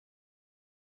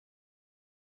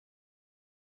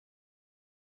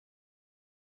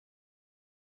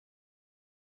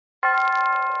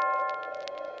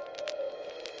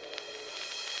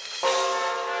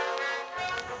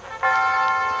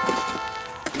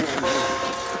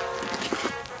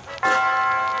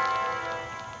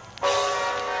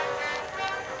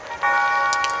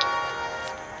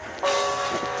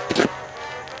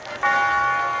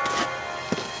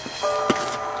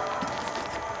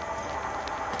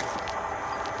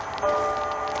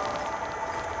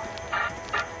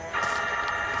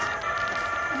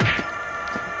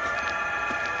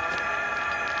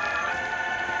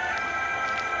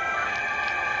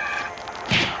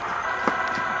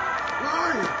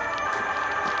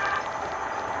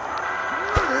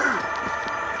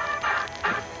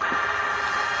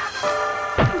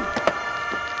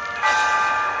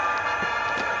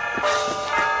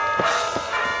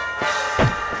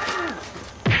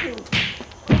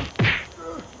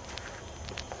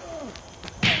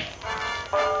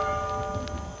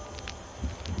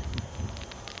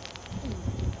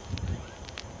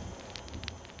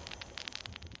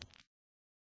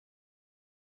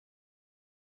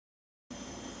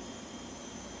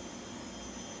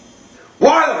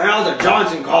the hell did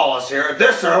Johnson call us here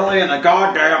this early in the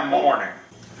goddamn morning?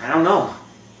 I don't know.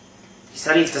 He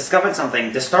said he's discovered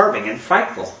something disturbing and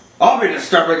frightful. I'll be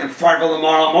disturbing and frightful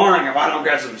tomorrow morning if I don't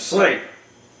get some sleep.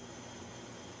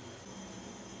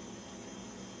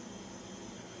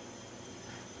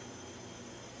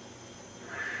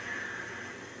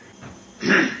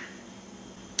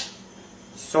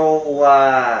 So,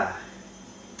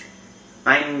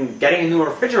 I'm getting a new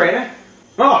refrigerator.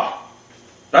 Oh,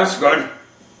 that's good.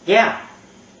 Yeah.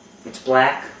 It's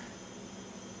black.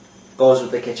 Goes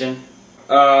with the kitchen.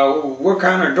 What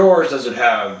kind of doors does it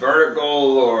have?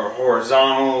 Vertical or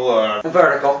horizontal?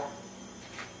 Vertical.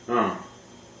 Oh.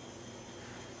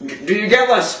 Do you get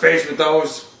less space with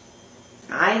those?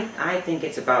 I think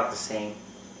it's about the same.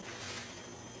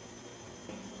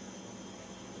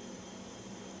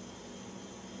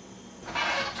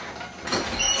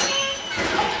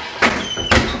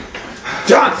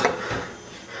 Johnson!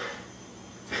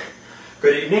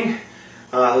 Good evening,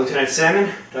 Lieutenant Salmon,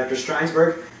 Dr.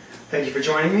 Streinsberg. Thank you for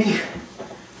joining me.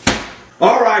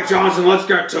 All right, Johnson, let's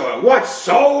get to it. What's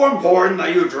so important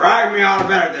that you drag me out of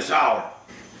bed at this hour?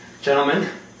 Gentlemen,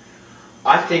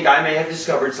 I think I may have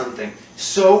discovered something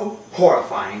so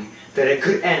horrifying that it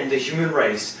could end the human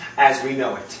race as we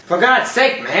know it. For God's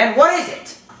sake, man, what is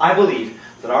it? I believe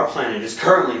that our planet is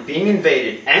currently being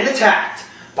invaded and attacked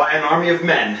by an army of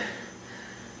men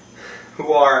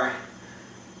who are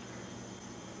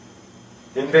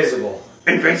invisible.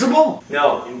 Invincible?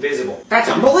 No, invisible. That's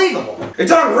unbelievable.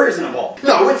 It's unreasonable.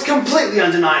 No, it's completely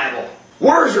undeniable.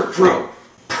 Where's your proof?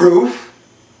 Proof?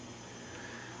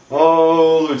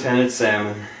 Oh, Lieutenant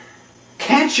Salmon.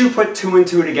 Can't you put two and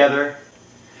two together?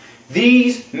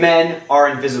 These men are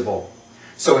invisible.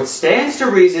 So it stands to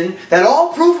reason that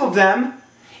all proof of them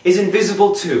is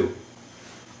invisible too.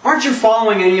 Aren't you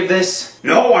following any of this?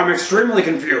 No, I'm extremely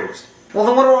confused. Well,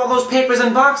 then what are all those papers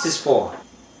and boxes for?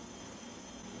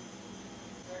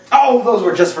 Oh, those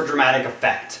were just for dramatic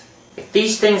effect. If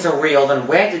these things are real, then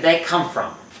where did they come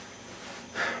from?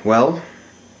 Well,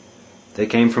 they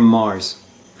came from Mars.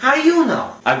 How do you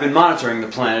know? I've been monitoring the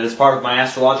planet as part of my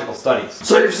astrological studies.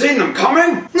 So you've seen them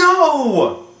coming?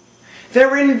 No!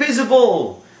 They're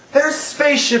invisible! Their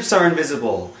spaceships are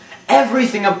invisible.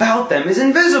 Everything about them is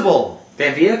invisible.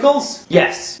 Their vehicles?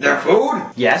 Yes. Their food?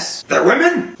 Yes. Their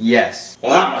women? Yes.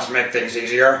 Well, that must make things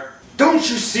easier. Don't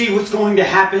you see what's going to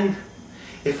happen?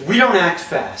 If we don't act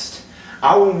fast,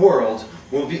 our world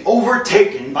will be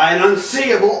overtaken by an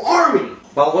unseeable army.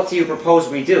 Well, what do you propose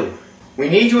we do? We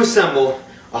need to assemble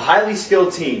a highly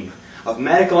skilled team of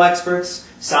medical experts,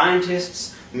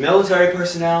 scientists, military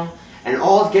personnel, and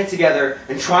all get together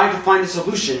and try to find a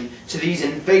solution to these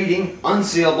invading,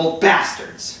 unseeable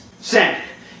bastards. Sandy,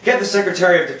 get the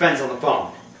Secretary of Defense on the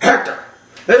phone. Hector,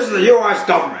 this is the U.S.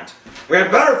 government. We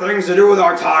have better things to do with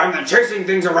our time than chasing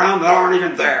things around that aren't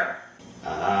even there.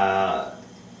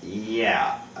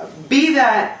 Yeah. Be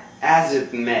that as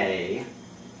it may,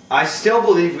 I still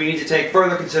believe we need to take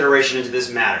further consideration into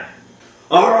this matter.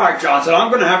 All right, Johnson, I'm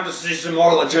going to have to see some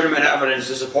more legitimate evidence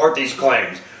to support these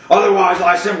claims. Otherwise,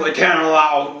 I simply can't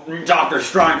allow Dr.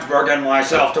 Streinsberg and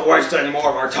myself to waste any more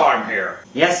of our time here.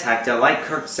 Yes, Hector, like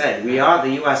Kirk said, we are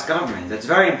the U.S. government. It's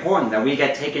very important that we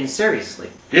get taken seriously.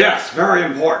 Yes, very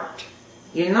important.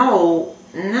 You know,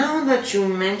 now that you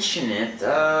mention it,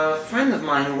 a friend of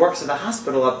mine who works at the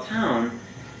hospital uptown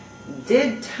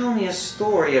did tell me a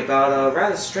story about a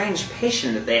rather strange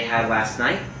patient that they had last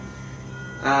night.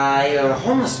 A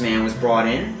homeless man was brought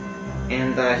in,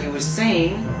 and he was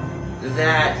saying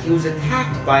that he was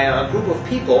attacked by a group of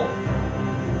people,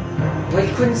 but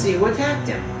he couldn't see who attacked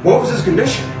him. What was his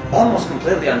condition? Almost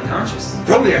completely unconscious.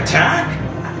 From the attack?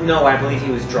 No, I believe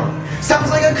he was drunk. Sounds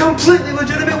like a completely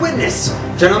legitimate witness.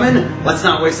 Gentlemen, let's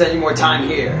not waste any more time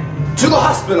here. To the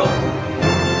hospital!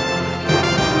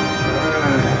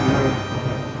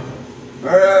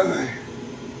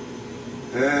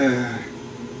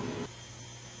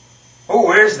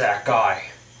 Who is that guy?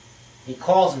 He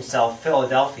calls himself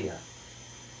Philadelphia.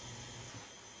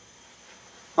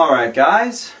 Alright,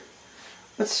 guys.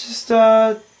 Let's just,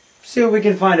 see what we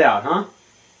can find out, huh?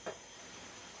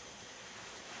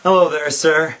 Hello there,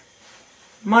 sir.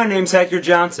 My name's Hector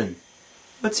Johnson.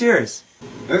 What's yours?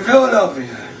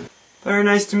 Philadelphia. Very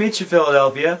nice to meet you,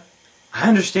 Philadelphia. I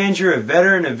understand you're a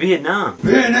veteran of Vietnam.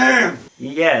 Vietnam?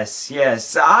 Yes.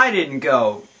 I didn't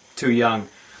go. Too young.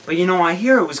 But you know, I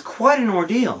hear it was quite an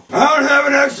ordeal. I don't have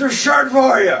an extra shirt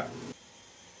for you.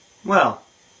 Well,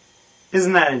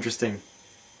 isn't that interesting?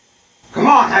 Come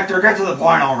on, Hector, get to the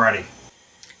point already.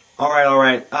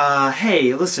 Alright.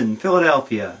 Hey, listen,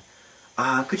 Philadelphia.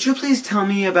 Could you please tell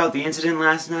me about the incident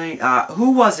last night?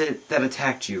 Who was it that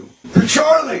attacked you?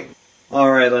 Charlie!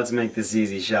 Alright, let's make this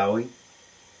easy, shall we?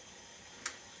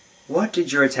 What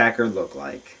did your attacker look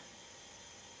like?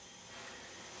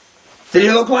 Did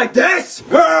he look like this? Is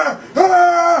that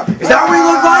what he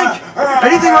looked like?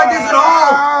 Anything like this at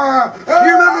all? Do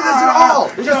you remember this at all?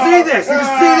 Did you see this? Did you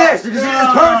see this? Did you see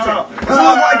this person? Does it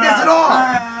look like this at all?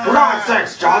 For God's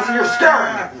sakes, Johnson, you're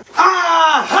scaring me!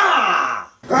 Aha!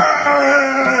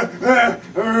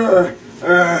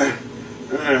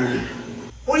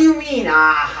 What do you mean,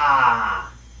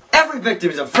 aha? Every victim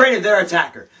is afraid of their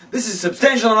attacker. This is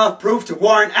substantial enough proof to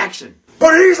warrant action.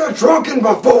 But he's a drunken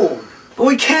buffoon! But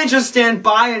we can't just stand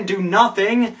by and do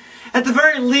nothing. At the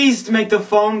very least, make the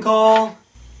phone call.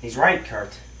 He's right,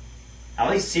 Kurt. At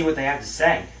least see what they have to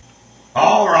say.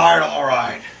 Alright,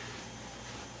 alright.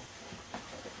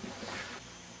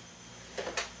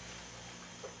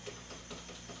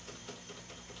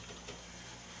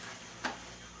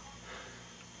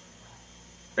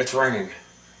 It's ringing.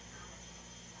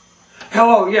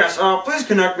 Hello, yes, please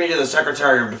connect me to the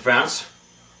Secretary of Defense.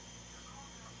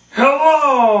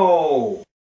 Hello!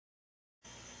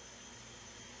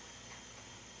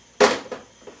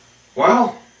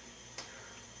 Well,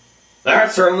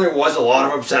 that certainly was a lot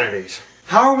of obscenities.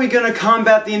 How are we gonna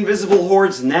combat the invisible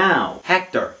hordes now?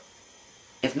 Hector,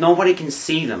 if nobody can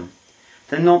see them,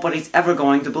 then nobody's ever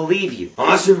going to believe you.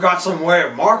 Unless you've got some way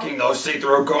of marking those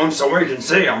see-through goons so we can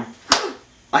see them.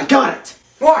 I got it!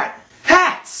 What?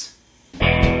 Hats!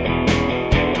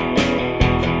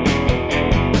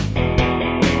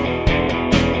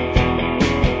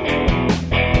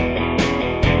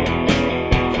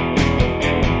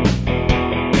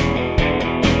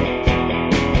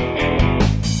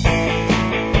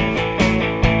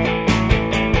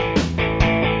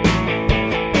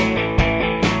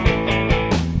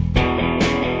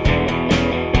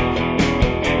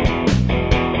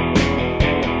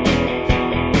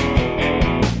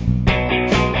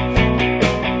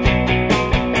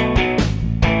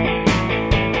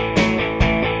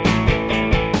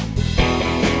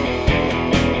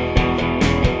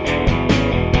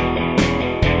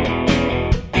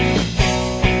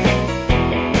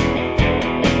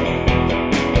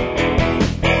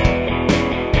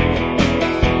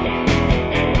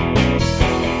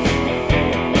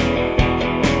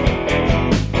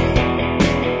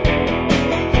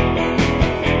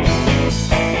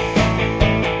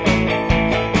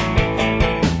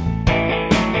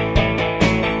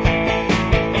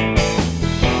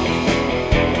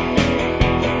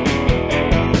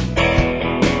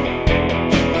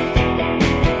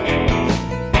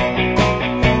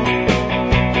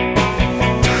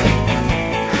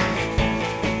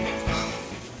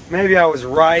 Maybe I was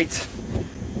right.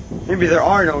 Maybe there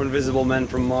are no invisible men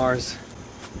from Mars.